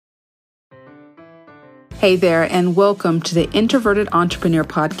Hey there, and welcome to the Introverted Entrepreneur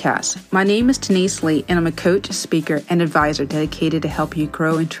Podcast. My name is Denise Lee, and I'm a coach, speaker, and advisor dedicated to help you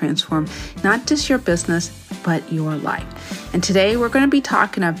grow and transform not just your business, but your life. And today we're going to be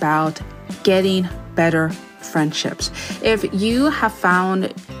talking about getting better friendships. If you have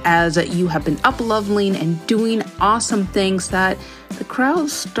found as you have been up-leveling and doing awesome things that the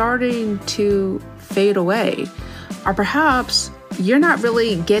crowd's starting to fade away, or perhaps you're not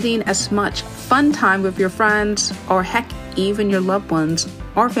really getting as much fun time with your friends, or heck, even your loved ones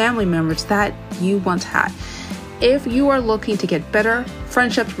or family members that you once had. If you are looking to get better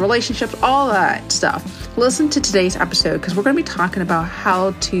friendships, relationships, all that stuff, listen to today's episode because we're going to be talking about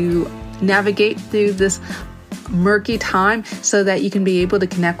how to navigate through this murky time so that you can be able to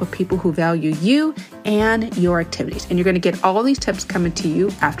connect with people who value you and your activities. And you're going to get all these tips coming to you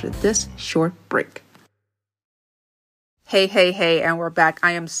after this short break. Hey, and we're back.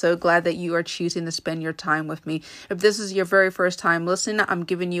 I am so glad that you are choosing to spend your time with me. If this is your very first time listening, I'm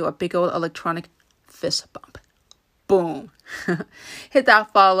giving you a big old electronic fist bump. Boom. Hit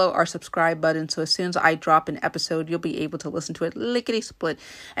that follow or subscribe button so as soon as I drop an episode, you'll be able to listen to it lickety-split.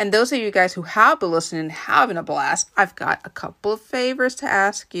 And those of you guys who have been listening and having a blast, I've got a couple of favors to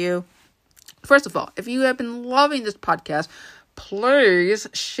ask you. First of all, if you have been loving this podcast, please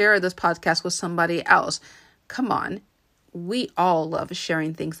share this podcast with somebody else. Come on. We all love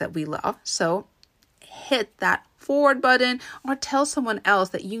sharing things that we love. So hit that forward button or tell someone else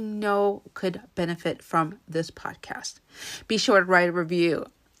that you know could benefit from this podcast. Be sure to write a review.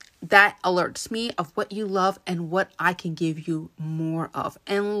 That alerts me of what you love and what I can give you more of.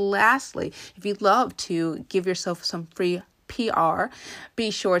 And lastly, if you'd love to give yourself some free PR,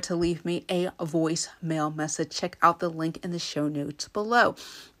 be sure to leave me a voicemail message. Check out the link in the show notes below.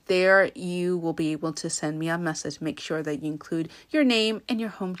 There you will be able to send me a message. Make sure that you include your name and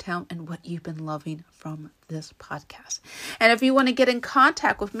your hometown and what you've been loving from this podcast. And if you want to get in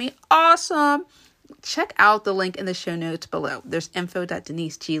contact with me, awesome. Check out the link in the show notes below. There's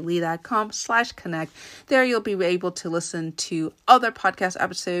info.deniseglee.com/connect. There you'll be able to listen to other podcast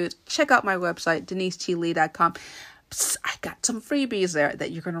episodes. Check out my website, deniseglee.com. I got some freebies there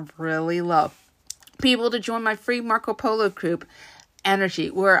that you're going to really love. Be able to join my free Marco Polo group, Energy,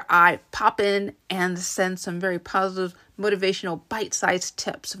 where I pop in and send some very positive, motivational, bite-sized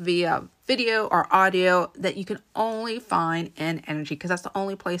tips via video or audio that you can only find in Energy, because that's the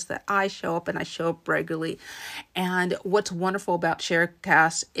only place that I show up, and I show up regularly. And what's wonderful about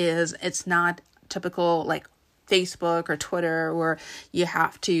Sharecast is it's not typical like Facebook or Twitter where you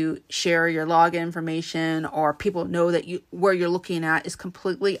have to share your login information or people know that where you're looking at is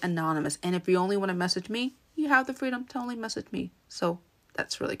completely anonymous. And if you only want to message me, you have the freedom to only message me. So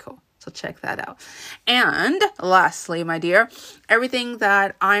that's really cool. So check that out. And lastly, my dear, everything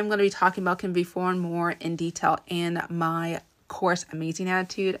that I'm going to be talking about can be found more in detail in my course, Amazing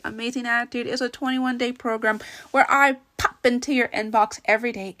Attitude. Amazing Attitude is a 21-day program where I pop into your inbox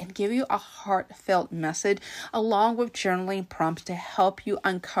every day and give you a heartfelt message along with journaling prompts to help you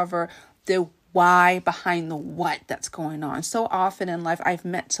uncover the why behind the what that's going on. So often in life, I've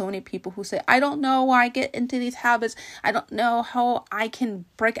met so many people who say, I don't know why I get into these habits. I don't know how I can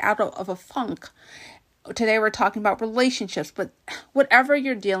break out of a funk. Today, we're talking about relationships, but whatever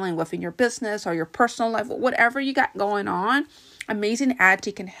you're dealing with in your business or your personal life, whatever you got going on, Amazing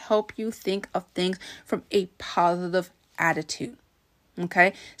Attitude can help you think of things from a positive attitude.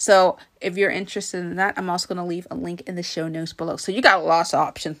 Okay, so if you're interested in that, I'm also going to leave a link in the show notes below. So you got lots of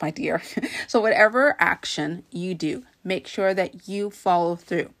options, my dear. So whatever action you do, make sure that you follow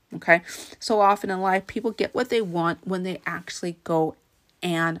through. Okay, so often in life, people get what they want when they actually go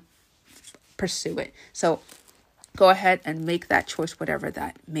and pursue it. So go ahead and make that choice, whatever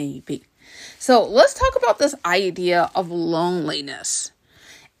that may be. So let's talk about this idea of loneliness.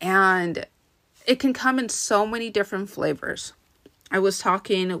 And it can come in so many different flavors. I was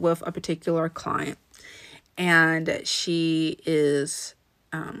talking with a particular client, and she is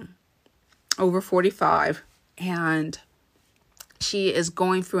over 45, and she is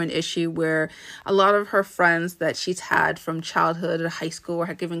going through an issue where a lot of her friends that she's had from childhood or high school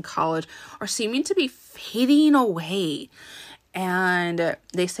or even college are seeming to be fading away. And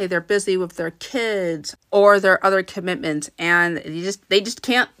they say they're busy with their kids or their other commitments, and they just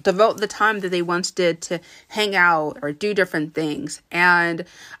can't devote the time that they once did to hang out or do different things. And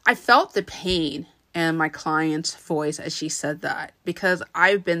I felt the pain in my client's voice as she said that, because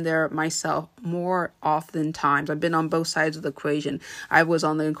I've been there myself more often times. I've been on both sides of the equation. I was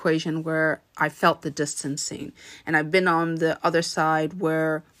on the equation where I felt the distancing, and I've been on the other side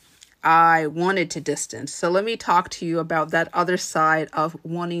where I wanted to distance. So let me talk to you about that other side of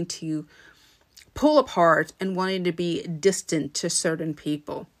wanting to pull apart and wanting to be distant to certain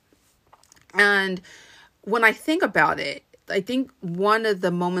people. And when I think about it, I think one of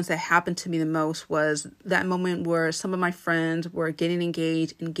the moments that happened to me the most was that moment where some of my friends were getting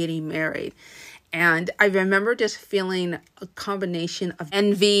engaged and getting married. And I remember just feeling a combination of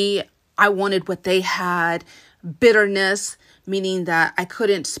envy. I wanted what they had, bitterness, meaning that I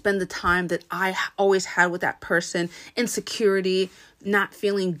couldn't spend the time that I always had with that person, insecurity, not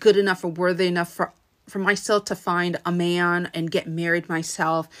feeling good enough or worthy enough for myself to find a man and get married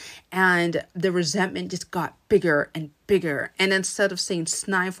myself. And the resentment just got bigger and bigger. And instead of saying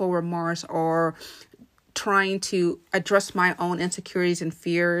snide remorse or trying to address my own insecurities and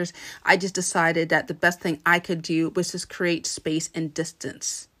fears, I just decided that the best thing I could do was just create space and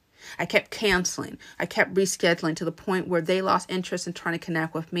distance. I kept canceling. I kept rescheduling to the point where they lost interest in trying to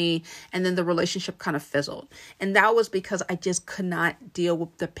connect with me. And then the relationship kind of fizzled. And that was because I just could not deal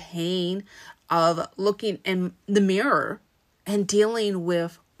with the pain of looking in the mirror and dealing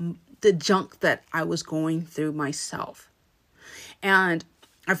with the junk that I was going through myself. And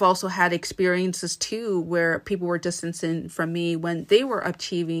I've also had experiences too where people were distancing from me when they were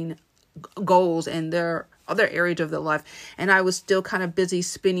achieving goals in their other areas of their life. And I was still kind of busy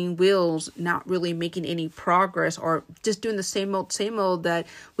spinning wheels, not really making any progress, or just doing the same old that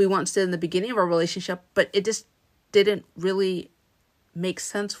we once did in the beginning of our relationship. But it just didn't really make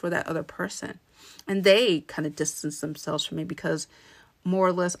sense for that other person. And they kind of distanced themselves from me because more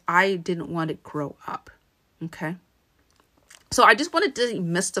or less I didn't want to grow up. Okay. So I just wanted to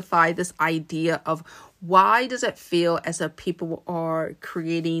demystify this idea of why does it feel as if people are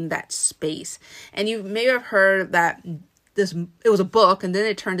creating that space? And you may have heard that it was a book and then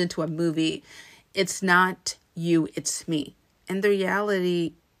it turned into a movie. It's not you, it's me. And the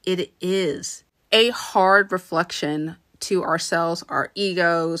reality, it is a hard reflection to ourselves, our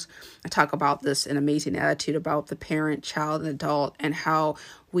egos. I talk about this in Amazing Attitude about the parent, child, and adult, and how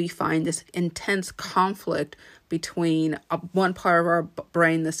we find this intense conflict between one part of our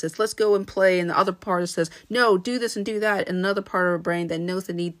brain that says, let's go and play, and the other part that says, no, do this and do that, and another part of our brain that knows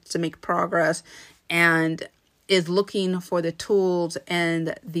the need to make progress and is looking for the tools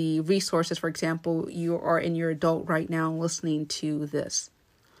and the resources. For example, you are in your adult right now listening to this.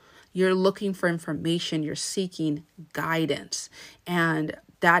 You're looking for information, you're seeking guidance, and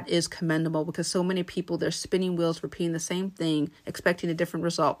that is commendable because so many people, they're spinning wheels, repeating the same thing, expecting a different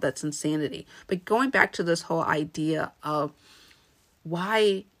result. That's insanity. But going back to this whole idea of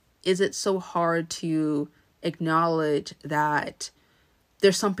why is it so hard to acknowledge that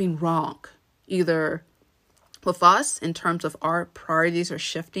there's something wrong, either with us in terms of our priorities are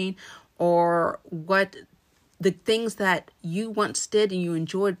shifting, or what the things that you once did and you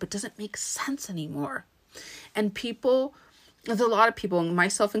enjoyed but doesn't make sense anymore. And there's a lot of people,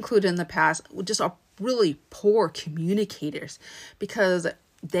 myself included in the past, just are really poor communicators because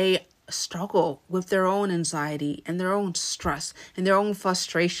they struggle with their own anxiety and their own stress and their own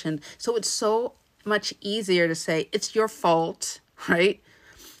frustration. So it's so much easier to say, it's your fault, right?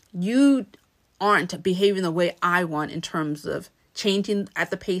 You aren't behaving the way I want in terms of changing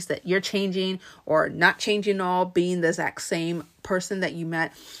at the pace that you're changing, or not changing at all, being the exact same person that you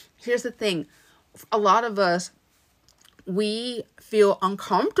met. Here's the thing. A lot of us, we feel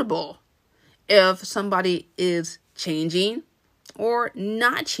uncomfortable if somebody is changing or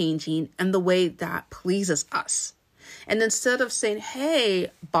not changing in the way that pleases us. And instead of saying,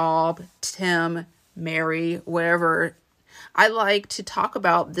 hey, Bob, Tim, Mary, whatever, I like to talk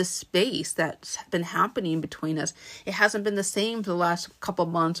about this space that's been happening between us. It hasn't been the same for the last couple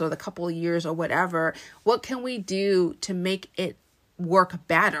of months or the couple of years or whatever. What can we do to make it work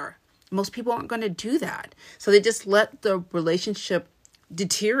better? Most people aren't going to do that. So they just let the relationship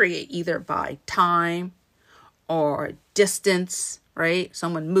deteriorate either by time or distance, right?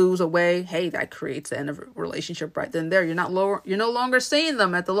 Someone moves away. Hey, that creates the end of a relationship right then and there. You're no longer seeing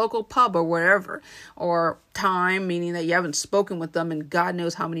them at the local pub or wherever. Or time, meaning that you haven't spoken with them in God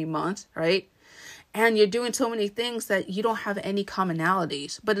knows how many months, right? And you're doing so many things that you don't have any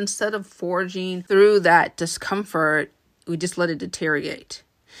commonalities. But instead of forging through that discomfort, we just let it deteriorate.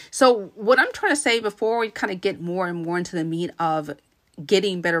 So what I'm trying to say before we kind of get more and more into the meat of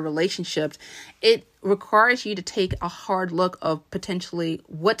getting better relationships, it requires you to take a hard look of potentially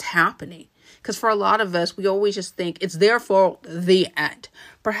what's happening. Because for a lot of us, we always just think it's their fault, the end.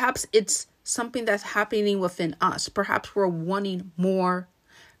 Perhaps it's something that's happening within us. Perhaps we're wanting more,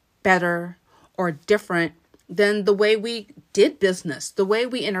 better, or different than the way we did business, the way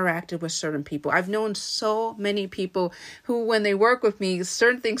we interacted with certain people. I've known so many people who, when they work with me,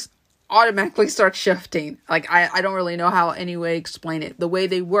 certain things automatically start shifting. Like, I don't really know how anyway explain it. The way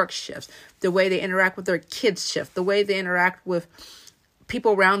they work shifts. The way they interact with their kids shift. The way they interact with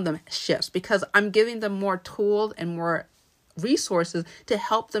people around them shifts. Because I'm giving them more tools and more resources to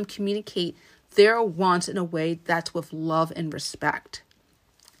help them communicate their wants in a way that's with love and respect.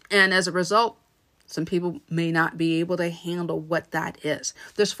 And as a result, some people may not be able to handle what that is.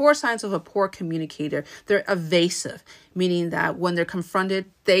 There's 4 signs of a poor communicator. They're evasive, meaning that when they're confronted,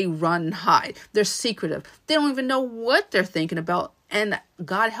 they run and hide. They're secretive. They don't even know what they're thinking about. And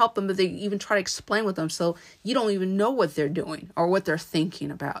God help them if they even try to explain with them. So you don't even know what they're doing or what they're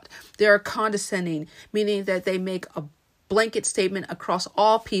thinking about. They're condescending, meaning that they make a blanket statement across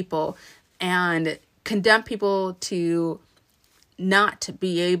all people and condemn people to not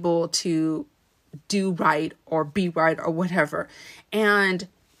be able to do right or be right or whatever. And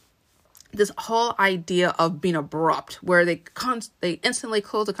this whole idea of being abrupt, where they instantly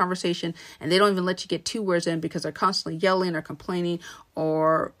close the conversation and they don't even let you get 2 words in because they're constantly yelling or complaining,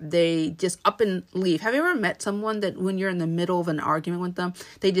 or they just up and leave. Have you ever met someone that when you're in the middle of an argument with them,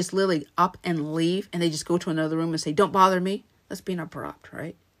 they just literally up and leave and they just go to another room and say, "Don't bother me"? That's being abrupt,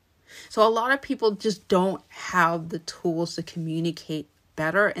 right? So a lot of people just don't have the tools to communicate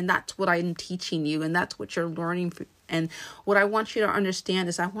better. And that's what I'm teaching you. And that's what you're learning. And what I want you to understand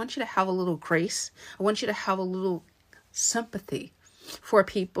is I want you to have a little grace. I want you to have a little sympathy for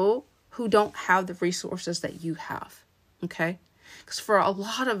people who don't have the resources that you have. Okay? Because for a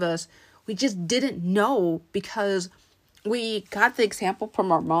lot of us, we just didn't know because we got the example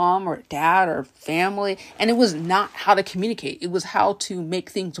from our mom or dad or family, and it was not how to communicate. It was how to make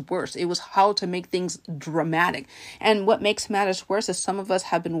things worse. It was how to make things dramatic. And what makes matters worse is some of us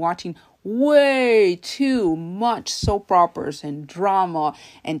have been watching way too much soap operas and drama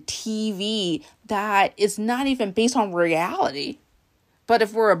and TV that is not even based on reality. But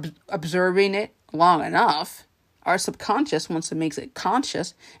if we're observing it long enough, our subconscious wants to make it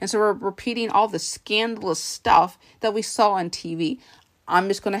conscious. And so we're repeating all the scandalous stuff that we saw on TV. I'm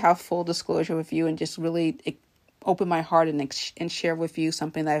just going to have full disclosure with you and just really open my heart and share with you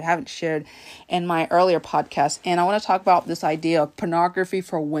something that I haven't shared in my earlier podcast. And I want to talk about this idea of pornography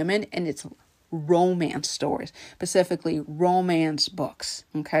for women and its romance stories, specifically romance books.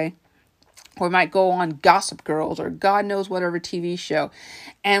 Okay. We might go on Gossip Girls or God knows whatever TV show,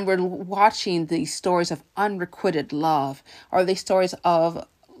 and we're watching these stories of unrequited love, or these stories of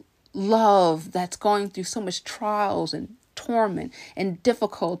love that's going through so much trials and torment and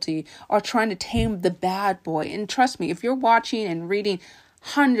difficulty, or trying to tame the bad boy. And trust me, if you're watching and reading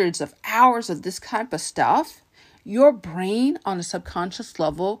hundreds of hours of this type of stuff, your brain on a subconscious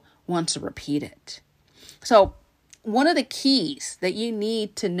level wants to repeat it. So one of the keys that you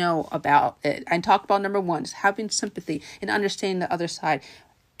need to know about it, and talk about number 1, is having sympathy and understanding the other side,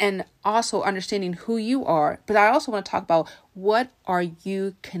 and also understanding who you are. But I also want to talk about what are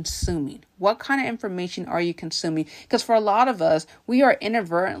you consuming? What kind of information are you consuming? Because for a lot of us, we are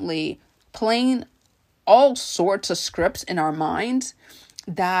inadvertently playing all sorts of scripts in our minds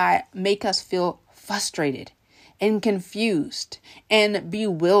that make us feel frustrated and confused and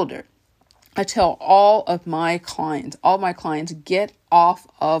bewildered. I tell all my clients, get off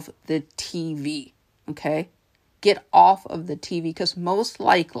of the TV, okay? Get off of the TV, because most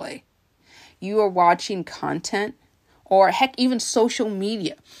likely you are watching content, or heck, even social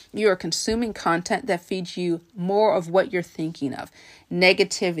media. You are consuming content that feeds you more of what you're thinking of.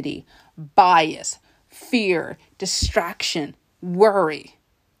 Negativity, bias, fear, distraction, worry.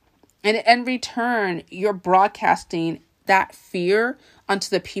 And in return, you're broadcasting that fear onto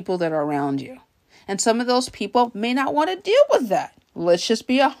the people that are around you. And some of those people may not want to deal with that. Let's just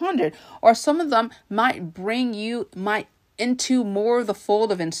be 100. Or some of them might bring you into more of the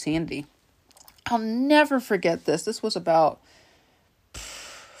fold of insanity. I'll never forget this. This was about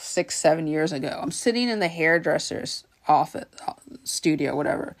 6-7 years ago. I'm sitting in the hairdresser's office, studio,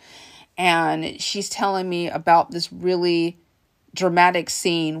 whatever. And she's telling me about this really dramatic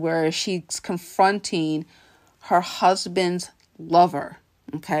scene where she's confronting her husband's lover,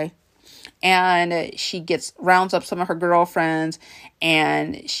 okay? And she rounds up some of her girlfriends,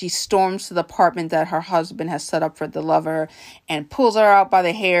 and she storms to the apartment that her husband has set up for the lover, and pulls her out by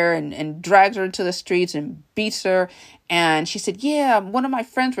the hair and drags her into the streets and beats her. And she said, "Yeah, one of my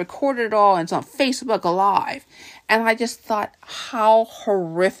friends recorded it all and it's on Facebook Live." And I just thought how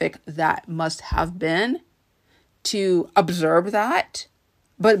horrific that must have been to observe that,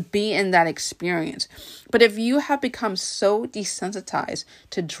 but be in that experience. But if you have become so desensitized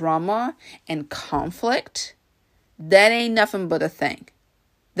to drama and conflict, that ain't nothing but a thing.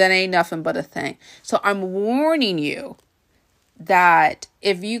 That ain't nothing but a thing. So I'm warning you that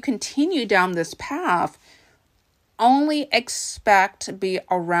if you continue down this path, only expect to be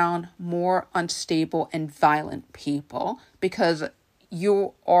around more unstable and violent people, because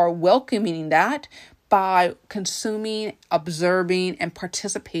you are welcoming that by consuming, observing, and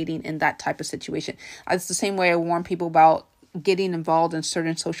participating in that type of situation. It's the same way I warn people about getting involved in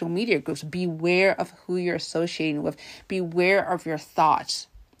certain social media groups. Beware of who you're associating with. Beware of your thoughts,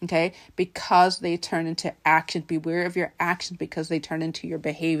 okay? Because they turn into actions. Beware of your actions because they turn into your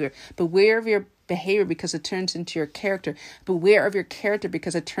behavior. Beware of your behavior because it turns into your character. Beware of your character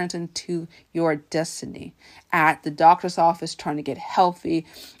because it turns into your destiny. At the doctor's office trying to get healthy,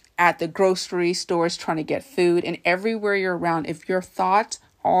 at the grocery stores trying to get food, and everywhere you're around, if your thoughts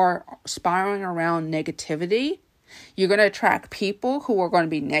are spiraling around negativity, you're going to attract people who are going to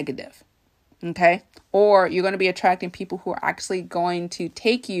be negative, okay? Or you're going to be attracting people who are actually going to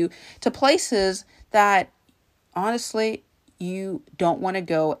take you to places that, honestly, you don't want to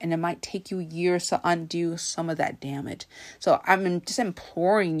go, and it might take you years to undo some of that damage. So I'm just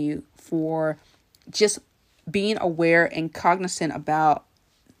imploring you for just being aware and cognizant about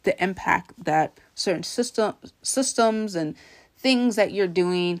the impact that certain systems and things that you're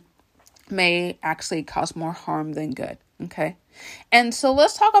doing may actually cause more harm than good. Okay. And so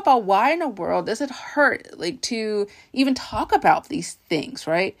let's talk about why in the world does it hurt to even talk about these things,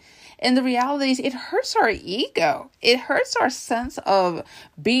 right? And the reality is it hurts our ego. It hurts our sense of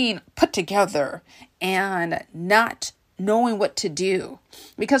being put together and not knowing what to do.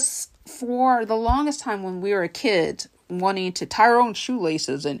 Because for the longest time when we were kids, wanting to tie our own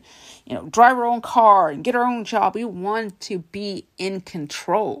shoelaces and, drive our own car and get our own job, we want to be in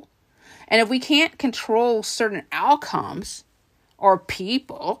control. And if we can't control certain outcomes or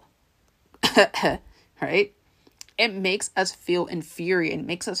people, right, it makes us feel inferior. It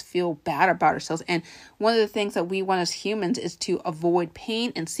makes us feel bad about ourselves. And one of the things that we want as humans is to avoid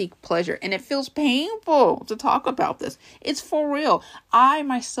pain and seek pleasure. And it feels painful to talk about this. It's for real. I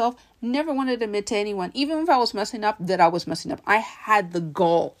myself never wanted to admit to anyone, even if I was messing up, that I was messing up. I had the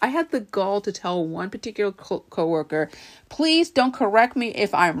gall. To tell one particular coworker, please don't correct me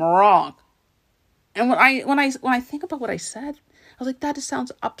if I'm wrong. And when I think about what I said, I was like, that just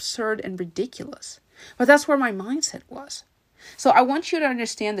sounds absurd and ridiculous. But that's where my mindset was. So I want you to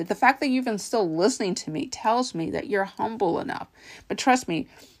understand that the fact that you've been still listening to me tells me that you're humble enough. But trust me,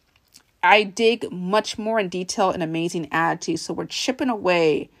 I dig much more in detail and amazing attitude. So we're chipping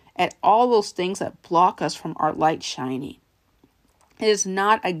away at all those things that block us from our light shining. It is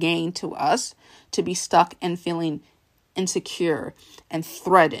not a gain to us to be stuck and feeling insecure and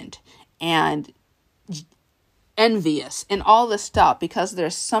threatened and envious and all this stuff, because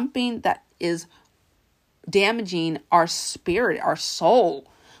there's something that is damaging our spirit, our soul,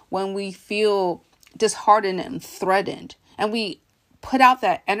 when we feel disheartened and threatened, and we put out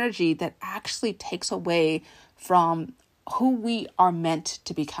that energy that actually takes away from who we are meant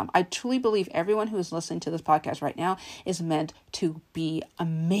to become. I truly believe everyone who is listening to this podcast right now is meant to be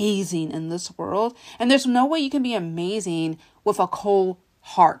amazing in this world. And there's no way you can be amazing with a cold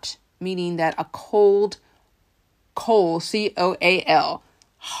heart, meaning that a cold, COAL,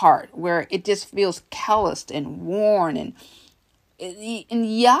 heart, where it just feels calloused and worn and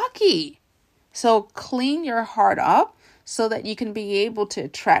yucky. So clean your heart up so that you can be able to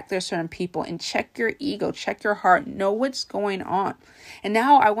attract those certain people, and check your ego, check your heart, know what's going on. And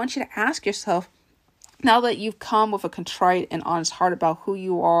now I want you to ask yourself, now that you've come with a contrite and honest heart about who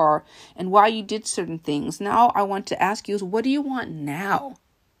you are and why you did certain things, now I want to ask you is, what do you want now?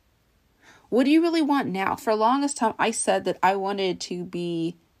 What do you really want now? For the longest time, I said that I wanted to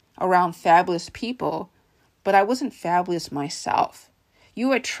be around fabulous people, but I wasn't fabulous myself.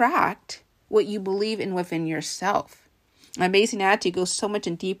 You attract what you believe in within yourself. Amazing attitude goes so much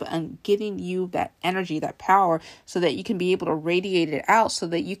in deep on getting you that energy, that power, so that you can be able to radiate it out, so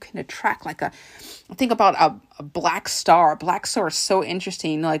that you can attract think about a black star. A black star is so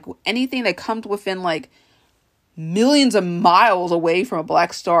interesting. Like anything that comes within millions of miles away from a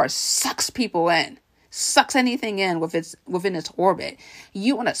black star sucks people in, sucks anything in within its orbit.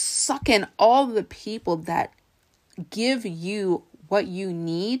 You want to suck in all the people that give you what you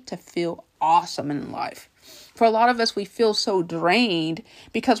need to feel awesome in life. For a lot of us, we feel so drained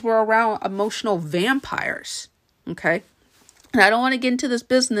because we're around emotional vampires. Okay. And I don't want to get into this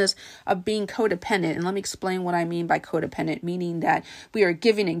business of being codependent. And let me explain what I mean by codependent, meaning that we are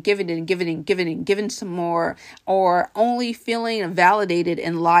giving and giving and giving and giving and giving some more, or only feeling validated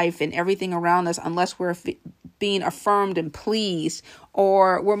in life and everything around us unless we're being affirmed and pleased,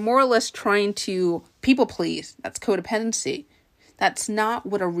 or we're more or less trying to people please. That's codependency. That's not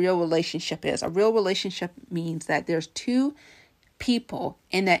what a real relationship is. A real relationship means that there's two people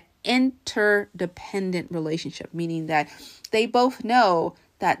in an interdependent relationship, meaning that they both know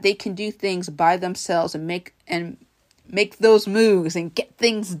that they can do things by themselves and make those moves and get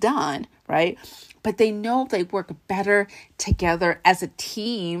things done, right? But they know they work better together as a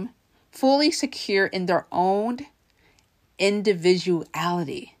team, fully secure in their own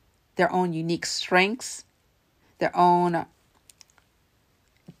individuality, their own unique strengths, their own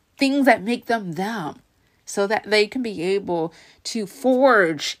things that make them them, so that they can be able to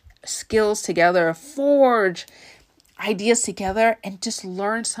forge skills together, forge ideas together, and just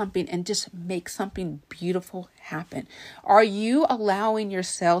learn something and just make something beautiful happen. Are you allowing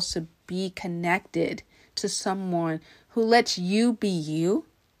yourselves to be connected to someone who lets you be you?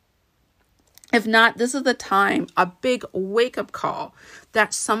 If not, this is the time, a big wake-up call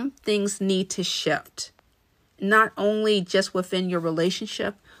that some things need to shift. Not only just within your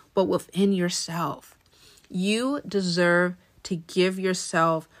relationship, but within yourself. You deserve to give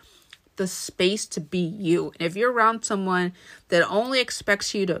yourself the space to be you. And if you're around someone that only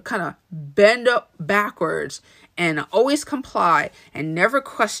expects you to kind of bend up backwards and always comply and never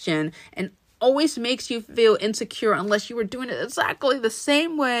question and always makes you feel insecure unless you were doing it exactly the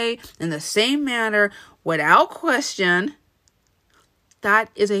same way, in the same manner, without question, that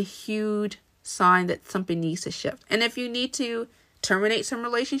is a huge sign that something needs to shift. And if you need to terminate some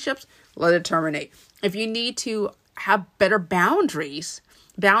relationships, let it terminate. If you need to have better boundaries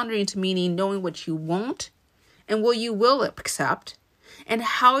meaning knowing what you want and what you will accept and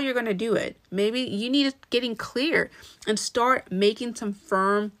how you're going to do it. Maybe you need getting clear and start making some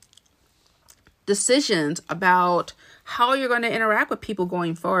firm decisions about how you're going to interact with people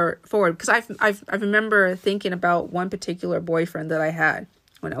going forward. Because I remember thinking about one particular boyfriend that I had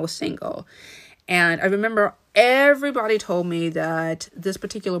when I was single. And I remember everybody told me that this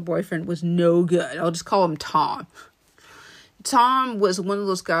particular boyfriend was no good. I'll just call him Tom. Tom was one of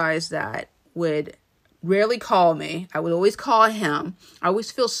those guys that would rarely call me. I would always call him. I always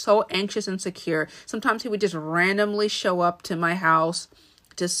feel so anxious and insecure. Sometimes he would just randomly show up to my house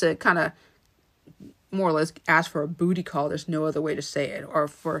just to kind of more or less ask for a booty call. There's no other way to say it, or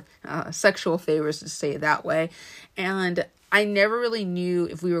for sexual favors, to say it that way. And I never really knew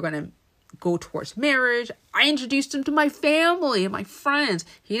if we were going to go towards marriage. I introduced him to my family and my friends.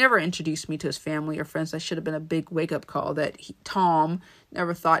 He never introduced me to his family or friends. That should have been a big wake-up call that Tom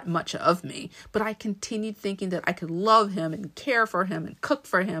never thought much of me. But I continued thinking that I could love him and care for him and cook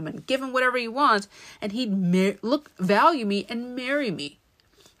for him and give him whatever he wants, and he'd value me and marry me.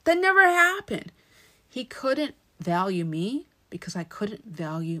 That never happened. He couldn't value me because I couldn't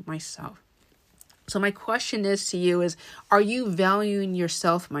value myself. So my question is to you is, are you valuing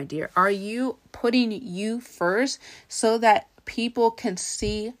yourself, my dear? Are you putting you first so that people can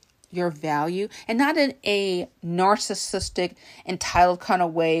see your value, and not in a narcissistic, entitled kind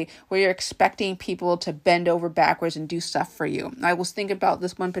of way where you're expecting people to bend over backwards and do stuff for you? I was thinking about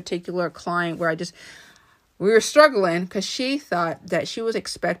this one particular client where we were struggling because she thought that she was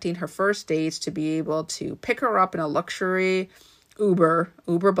expecting her first dates to be able to pick her up in a luxury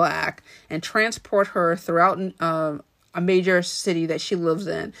Uber Black, and transport her throughout a major city that she lives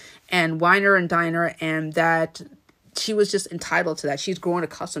in, and wine her and dine her, and that she was just entitled to that. She's grown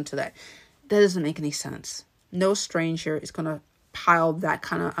accustomed to that. That doesn't make any sense. No stranger is going to pile that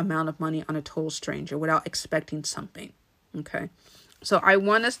kind of amount of money on a total stranger without expecting something. Okay. So I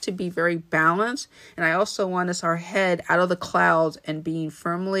want us to be very balanced, and I also want us our head out of the clouds and being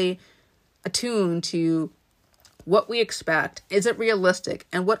firmly attuned to what we expect. Is it realistic?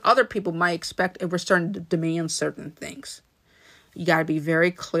 And what other people might expect if we're starting to demand certain things. You got to be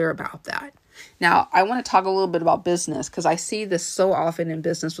very clear about that. Now, I want to talk a little bit about business, because I see this so often in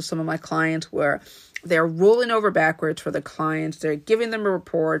business with some of my clients where they're rolling over backwards for the clients. They're giving them a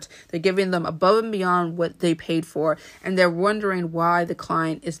report. They're giving them above and beyond what they paid for. And they're wondering why the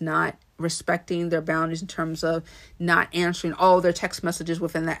client is not respecting their boundaries in terms of not answering all their text messages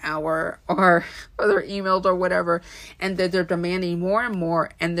within the hour, or their emails or whatever. And they're demanding more and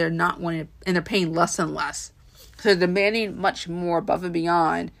more, and they're not wanting, and they're paying less and less. So they're demanding much more above and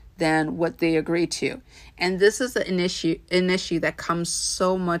beyond than what they agree to. And this is an issue that comes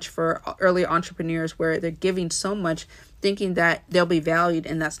so much for early entrepreneurs, where they're giving so much thinking that they'll be valued,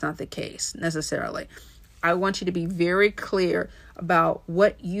 and that's not the case necessarily. I want you to be very clear about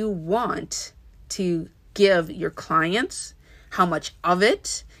what you want to give your clients, how much of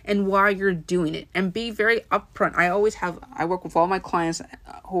it, and why you're doing it, and be very upfront. I work with all my clients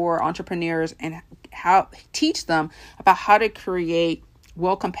who are entrepreneurs, and teach them about how to create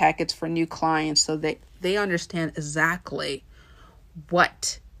welcome packets for new clients so that they understand exactly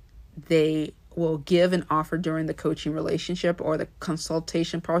what they will give and offer during the coaching relationship or the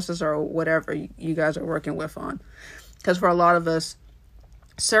consultation process or whatever you guys are working with on. Because for a lot of us,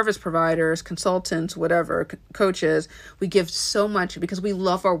 service providers, consultants, whatever, coaches, we give so much because we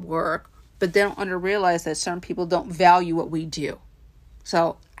love our work, but they don't realize that certain people don't value what we do.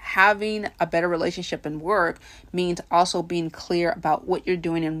 So having a better relationship in work means also being clear about what you're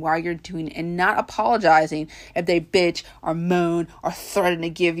doing and why you're doing it, and not apologizing if they bitch or moan or threaten to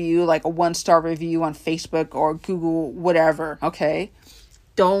give you like a 1-star review on Facebook or Google, whatever. Okay.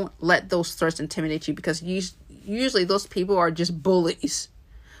 Don't let those threats intimidate you, because usually those people are just bullies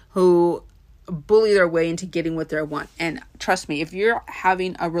who bully their way into getting what they want. And trust me, if you're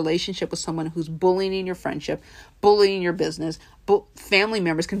having a relationship with someone who's bullying your friendship, bullying your business, family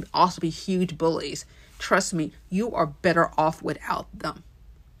members can also be huge bullies. Trust me, you are better off without them.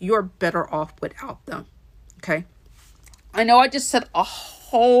 You're better off without them. Okay. I know I just said a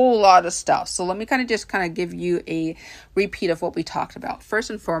whole lot of stuff. So let me kind of give you a repeat of what we talked about. First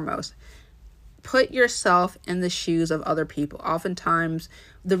and foremost, put yourself in the shoes of other people. Oftentimes,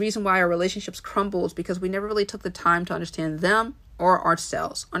 the reason why our relationships crumble is because we never really took the time to understand them or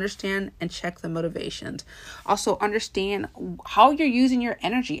ourselves. Understand and check the motivations. Also, understand how you're using your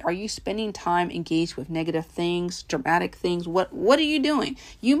energy. Are you spending time engaged with negative things, dramatic things? What are you doing?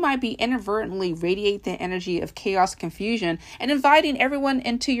 You might be inadvertently radiate the energy of chaos, confusion, and inviting everyone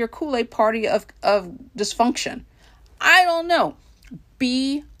into your Kool-Aid party of dysfunction. I don't know.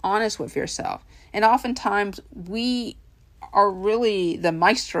 Be honest with yourself. And oftentimes we are really the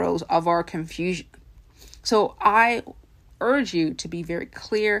maestros of our confusion. So I urge you to be very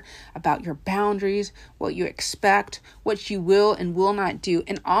clear about your boundaries, what you expect, what you will and will not do,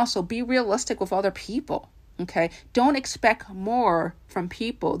 and also be realistic with other people. Okay? Don't expect more from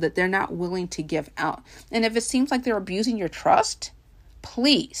people that they're not willing to give out. And if it seems like they're abusing your trust,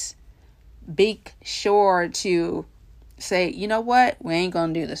 please be sure to say, you know what? We ain't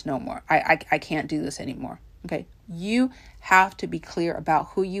going to do this no more. I can't do this anymore. Okay. You have to be clear about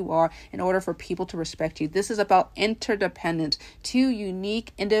who you are in order for people to respect you. This is about interdependence. Two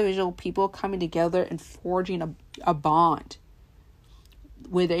unique individual people coming together and forging a bond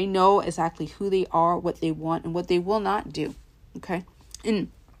where they know exactly who they are, what they want, and what they will not do. Okay.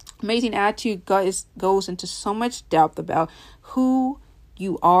 And Amazing Attitude goes into so much depth about who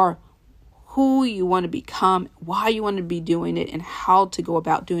you are, who you want to become, why you want to be doing it, and how to go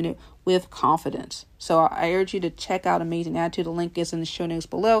about doing it with confidence. So I urge you to check out Amazing Attitude. The link is in the show notes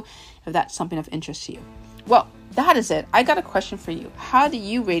below if that's something of interest to you. Well, that is it. I got a question for you. How do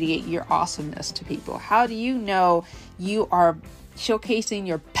you radiate your awesomeness to people? How do you know you are showcasing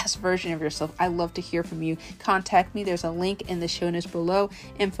your best version of yourself? I love to hear from you. Contact me. There's a link in the show notes below,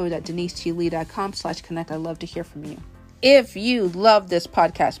 info.denisechile.com/connect. I love to hear from you. If you love this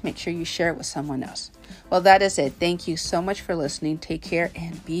podcast, make sure you share it with someone else. Well, that is it. Thank you so much for listening. Take care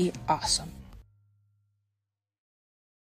and be awesome.